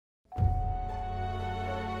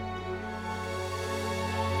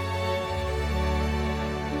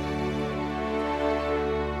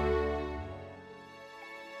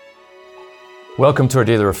Welcome to our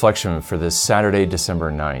daily reflection for this Saturday, December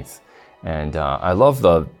 9th. And I love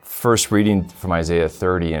the first reading from Isaiah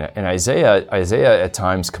 30. And Isaiah at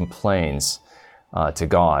times complains to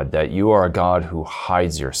God that you are a God who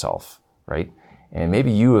hides yourself, right? And maybe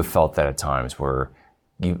you have felt that at times where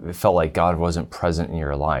you felt like God wasn't present in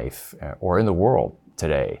your life or in the world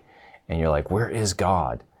today. And you're like, where is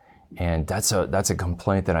God? And that's a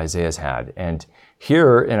complaint that Isaiah's had. And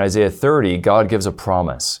here in Isaiah 30, God gives a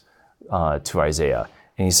promise to Isaiah.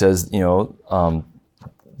 And he says, the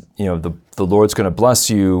Lord's going to bless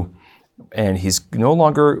you, and he's no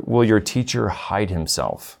longer will your teacher hide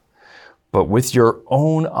himself, but with your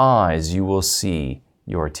own eyes you will see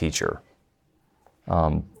your teacher.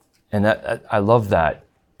 And that I love that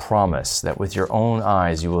promise, that with your own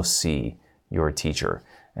eyes you will see your teacher.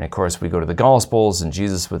 And of course, we go to the Gospels and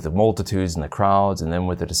Jesus with the multitudes and the crowds, and then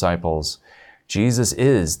with the disciples. Jesus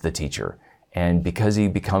is the teacher. And because he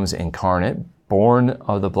becomes incarnate, born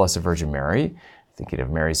of the Blessed Virgin Mary, thinking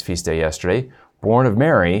of Mary's feast day yesterday, born of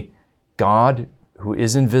Mary, God, who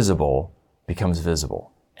is invisible, becomes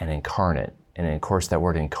visible and incarnate. And of course, that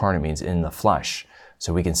word incarnate means in the flesh,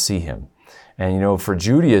 so we can see him. And for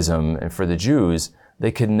Judaism and for the Jews,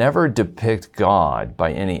 they could never depict God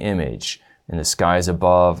by any image in the skies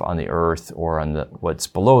above, on the earth, or on what's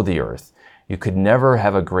below the earth. You could never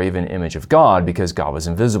have a graven image of God because God was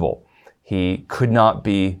invisible. He could not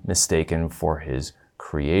be mistaken for his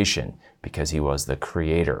creation because he was the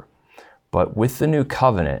creator. But with the new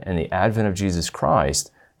covenant and the advent of Jesus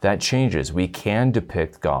Christ, that changes. We can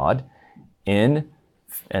depict God in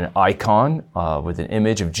an icon with an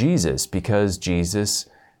image of Jesus because Jesus,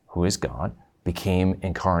 who is God, became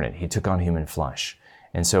incarnate. He took on human flesh.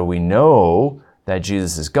 And so we know that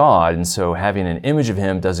Jesus is God, and so having an image of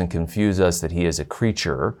him doesn't confuse us that he is a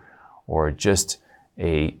creature or just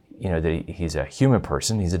that he's a human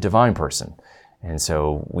person, he's a divine person. And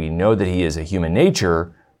so we know that he is a human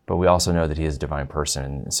nature, but we also know that he is a divine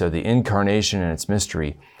person. And so the incarnation and its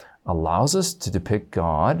mystery allows us to depict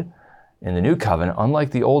God in the new covenant,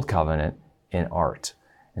 unlike the old covenant, in art.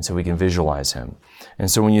 And so we can visualize him.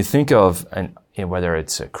 And so when you think of whether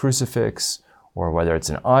it's a crucifix or whether it's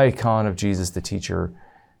an icon of Jesus the teacher,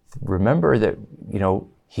 remember that,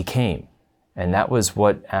 he came. And that was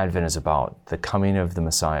what Advent is about, the coming of the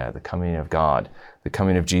Messiah, the coming of God, the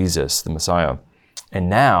coming of Jesus, the Messiah. And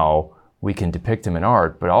now we can depict him in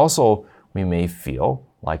art, but also we may feel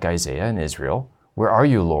like Isaiah and Israel, where are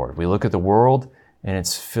you, Lord? We look at the world and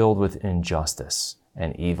it's filled with injustice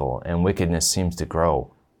and evil, and wickedness seems to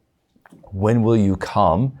grow. When will you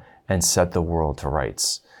come and set the world to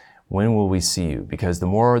rights? When will we see you? Because the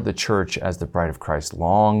more the church as the bride of Christ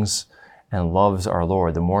longs and loves our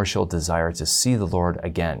Lord, the more she'll desire to see the Lord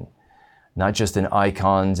again. Not just in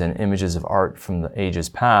icons and images of art from the ages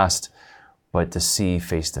past, but to see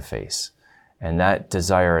face to face. And that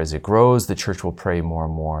desire, as it grows, the church will pray more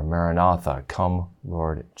and more, Maranatha, come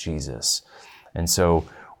Lord Jesus. And so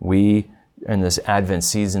we, in this Advent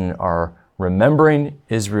season, are remembering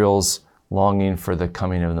Israel's longing for the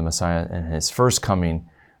coming of the Messiah and his first coming,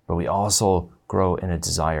 but we also grow in a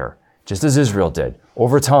desire, just as Israel did.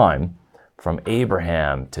 Over time, from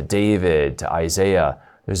Abraham to David to Isaiah,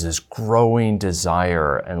 there's this growing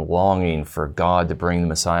desire and longing for God to bring the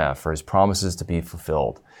Messiah, for his promises to be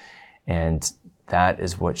fulfilled. And that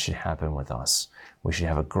is what should happen with us. We should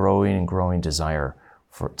have a growing and growing desire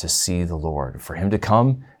to see the Lord, for him to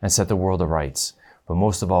come and set the world to rights. But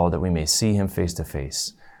most of all, that we may see him face to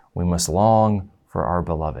face. We must long for our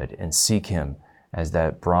beloved and seek him as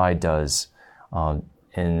that bride does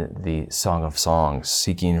in the Song of Songs,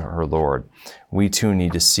 seeking her Lord. We too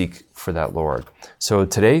need to seek for that Lord. So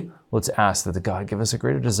today, let's ask that the God give us a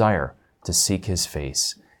greater desire to seek his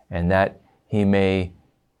face, and that he may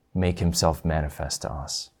make himself manifest to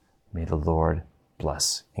us. May the Lord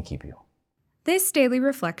bless and keep you. This daily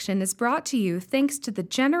reflection is brought to you thanks to the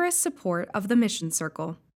generous support of the Mission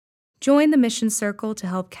Circle. Join the Mission Circle to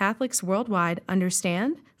help Catholics worldwide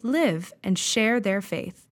understand, live, and share their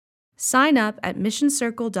faith. Sign up at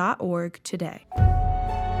missioncircle.org today.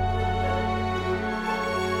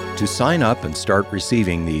 To sign up and start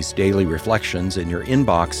receiving these daily reflections in your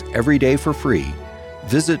inbox every day for free,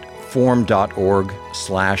 visit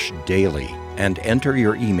formed.org/daily and enter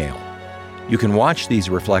your email. You can watch these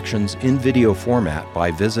reflections in video format by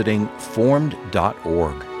visiting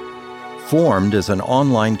formed.org. Formed is an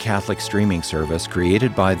online Catholic streaming service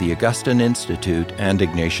created by the Augustine Institute and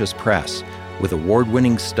Ignatius Press, with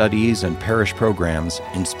award-winning studies and parish programs,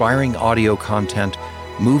 inspiring audio content,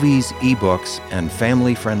 movies, ebooks, and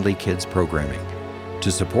family-friendly kids programming.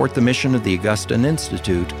 To support the mission of the Augustine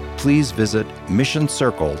Institute, please visit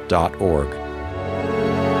missioncircle.org.